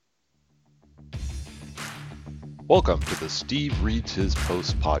Welcome to the Steve Reads His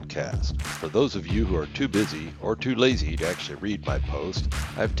Post podcast. For those of you who are too busy or too lazy to actually read my post,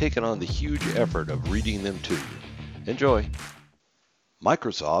 I've taken on the huge effort of reading them to you. Enjoy.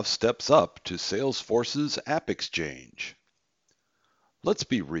 Microsoft steps up to Salesforce's AppExchange. Let's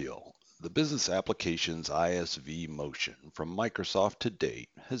be real. The business applications ISV motion from Microsoft to date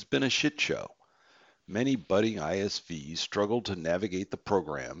has been a shit show. Many budding ISVs struggled to navigate the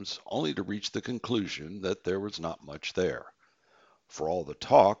programs only to reach the conclusion that there was not much there. For all the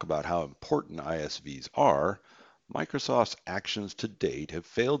talk about how important ISVs are, Microsoft's actions to date have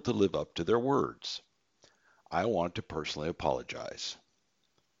failed to live up to their words. I want to personally apologize.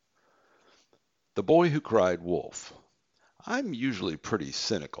 The boy who cried wolf. I'm usually pretty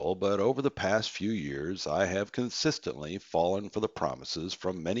cynical, but over the past few years, I have consistently fallen for the promises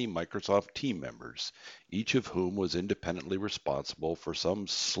from many Microsoft team members, each of whom was independently responsible for some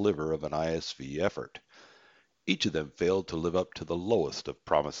sliver of an ISV effort. Each of them failed to live up to the lowest of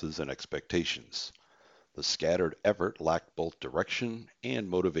promises and expectations. The scattered effort lacked both direction and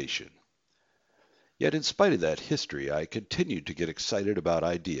motivation. Yet in spite of that history, I continued to get excited about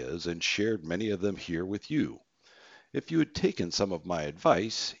ideas and shared many of them here with you. If you had taken some of my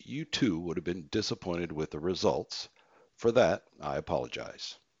advice, you too would have been disappointed with the results. For that, I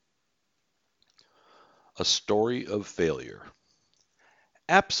apologize. A story of failure.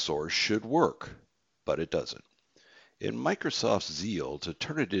 AppSource should work, but it doesn't. In Microsoft's zeal to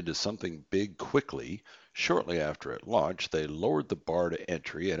turn it into something big quickly, shortly after it launched, they lowered the bar to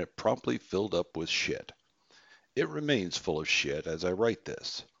entry and it promptly filled up with shit. It remains full of shit as I write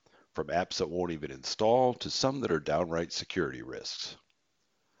this, from apps that won't even install to some that are downright security risks.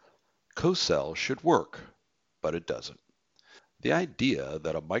 Co-sell should work, but it doesn't. The idea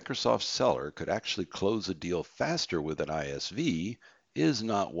that a Microsoft seller could actually close a deal faster with an ISV is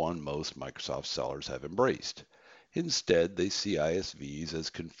not one most Microsoft sellers have embraced. Instead, they see ISVs as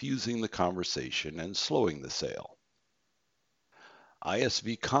confusing the conversation and slowing the sale.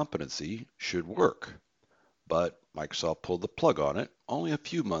 ISV competency should work, but Microsoft pulled the plug on it only a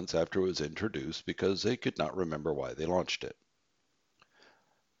few months after it was introduced because they could not remember why they launched it.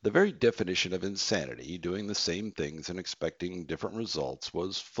 The very definition of insanity, doing the same things and expecting different results,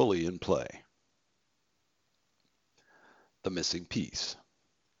 was fully in play. The missing piece.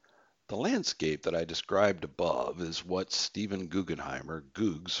 The landscape that I described above is what Stephen Guggenheimer,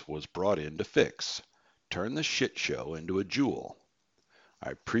 Googs, was brought in to fix. Turn the shit show into a jewel.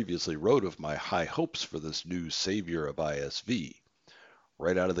 I previously wrote of my high hopes for this new savior of ISV.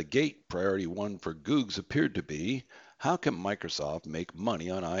 Right out of the gate, priority one for Googs appeared to be, how can Microsoft make money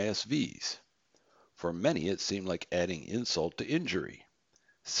on ISVs? For many, it seemed like adding insult to injury.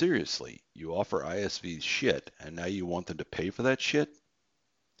 Seriously, you offer ISVs shit, and now you want them to pay for that shit?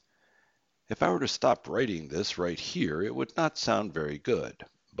 If I were to stop writing this right here, it would not sound very good,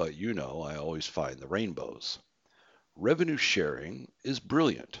 but you know I always find the rainbows. Revenue sharing is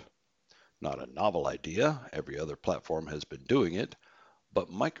brilliant. Not a novel idea, every other platform has been doing it,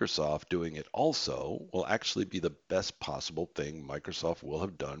 but Microsoft doing it also will actually be the best possible thing Microsoft will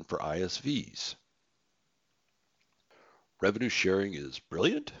have done for ISVs. Revenue sharing is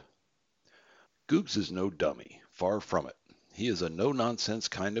brilliant? Googs is no dummy, far from it. He is a no-nonsense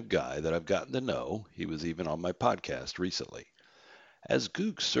kind of guy that I've gotten to know. He was even on my podcast recently. As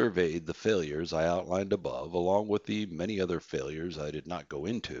Googs surveyed the failures I outlined above, along with the many other failures I did not go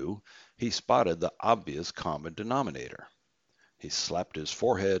into, he spotted the obvious common denominator. He slapped his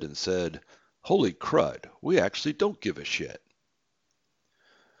forehead and said, "Holy crud, we actually don't give a shit."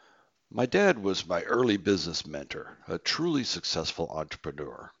 My dad was my early business mentor, a truly successful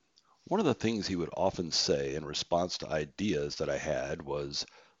entrepreneur. One of the things he would often say in response to ideas that I had was,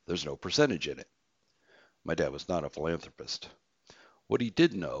 "There's no percentage in it." My dad was not a philanthropist. What he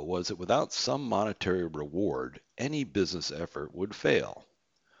did know was that without some monetary reward, any business effort would fail.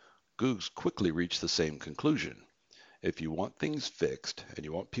 Googs quickly reached the same conclusion. If you want things fixed and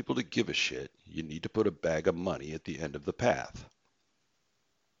you want people to give a shit, you need to put a bag of money at the end of the path.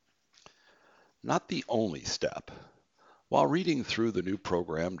 Not the only step. While reading through the new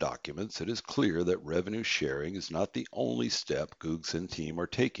program documents, it is clear that revenue sharing is not the only step Googs and team are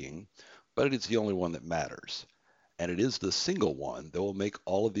taking, but it is the only one that matters. And it is the single one that will make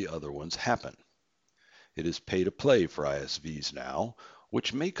all of the other ones happen. It is pay to play for ISVs now,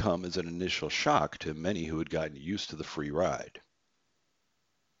 which may come as an initial shock to many who had gotten used to the free ride.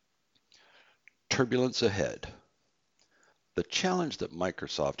 Turbulence ahead. The challenge that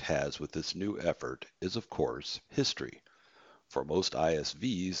Microsoft has with this new effort is, of course, history. For most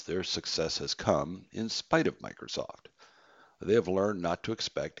ISVs, their success has come in spite of Microsoft. They have learned not to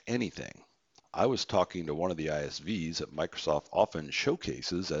expect anything. I was talking to one of the ISVs that Microsoft often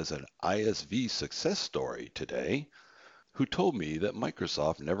showcases as an ISV success story today, who told me that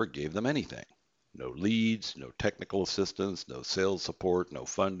Microsoft never gave them anything. No leads, no technical assistance, no sales support, no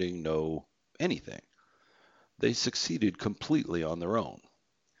funding, no anything. They succeeded completely on their own.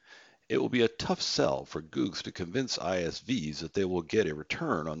 It will be a tough sell for Googs to convince ISVs that they will get a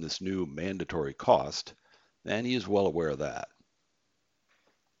return on this new mandatory cost, and he is well aware of that.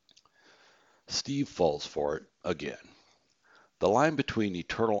 Steve falls for it again. The line between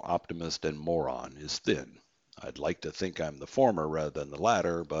eternal optimist and moron is thin. I'd like to think I'm the former rather than the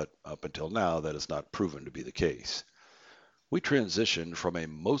latter, but up until now that has not proven to be the case. We transitioned from a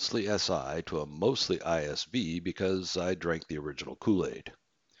mostly SI to a mostly ISV because I drank the original Kool-Aid.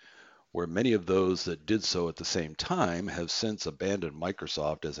 Where many of those that did so at the same time have since abandoned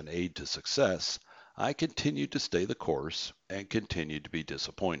Microsoft as an aid to success, I continued to stay the course and continued to be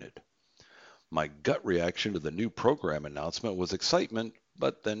disappointed. My gut reaction to the new program announcement was excitement,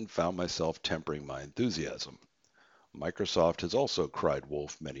 but then found myself tempering my enthusiasm. Microsoft has also cried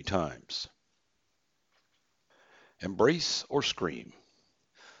wolf many times. Embrace or scream.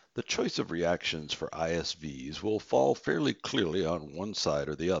 The choice of reactions for ISVs will fall fairly clearly on one side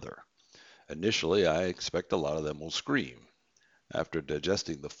or the other. Initially, I expect a lot of them will scream. After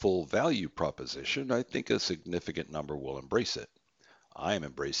digesting the full value proposition, I think a significant number will embrace it. I am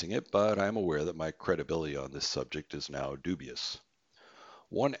embracing it, but I am aware that my credibility on this subject is now dubious.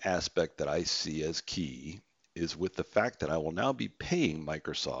 One aspect that I see as key is with the fact that I will now be paying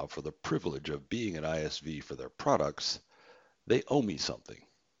Microsoft for the privilege of being an ISV for their products. They owe me something.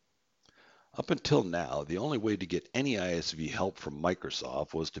 Up until now, the only way to get any ISV help from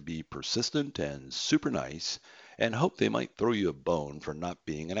Microsoft was to be persistent and super nice and hope they might throw you a bone for not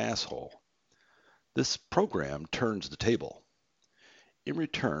being an asshole. This program turns the table. In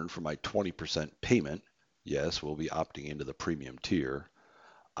return for my 20% payment, yes, we'll be opting into the premium tier,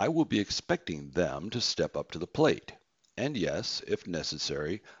 I will be expecting them to step up to the plate. And yes, if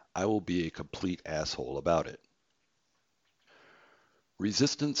necessary, I will be a complete asshole about it.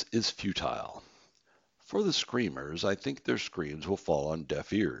 Resistance is futile. For the screamers, I think their screams will fall on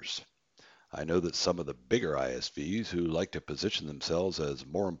deaf ears. I know that some of the bigger ISVs who like to position themselves as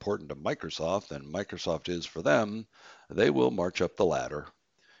more important to Microsoft than Microsoft is for them, they will march up the ladder.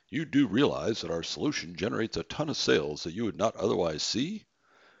 You do realize that our solution generates a ton of sales that you would not otherwise see?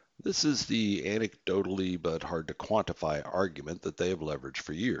 This is the anecdotally but hard to quantify argument that they have leveraged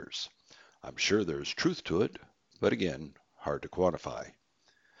for years. I'm sure there is truth to it, but again, hard to quantify.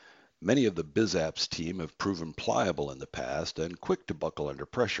 Many of the BizApps team have proven pliable in the past and quick to buckle under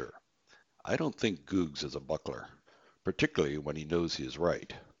pressure. I don't think Googs is a buckler, particularly when he knows he is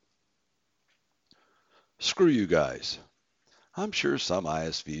right. Screw you guys. I'm sure some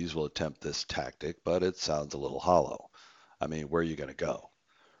ISVs will attempt this tactic, but it sounds a little hollow. I mean, where are you going to go?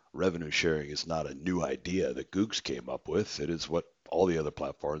 Revenue sharing is not a new idea that Googs came up with. It is what all the other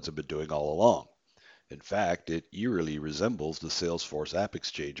platforms have been doing all along. In fact, it eerily resembles the Salesforce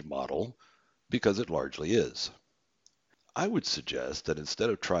AppExchange model because it largely is. I would suggest that instead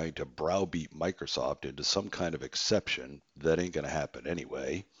of trying to browbeat Microsoft into some kind of exception that ain't going to happen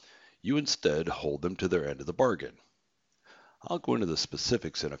anyway, you instead hold them to their end of the bargain. I'll go into the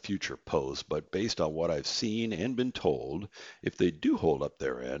specifics in a future post, but based on what I've seen and been told, if they do hold up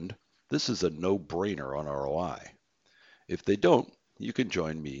their end, this is a no-brainer on ROI. If they don't, you can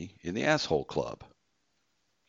join me in the asshole club.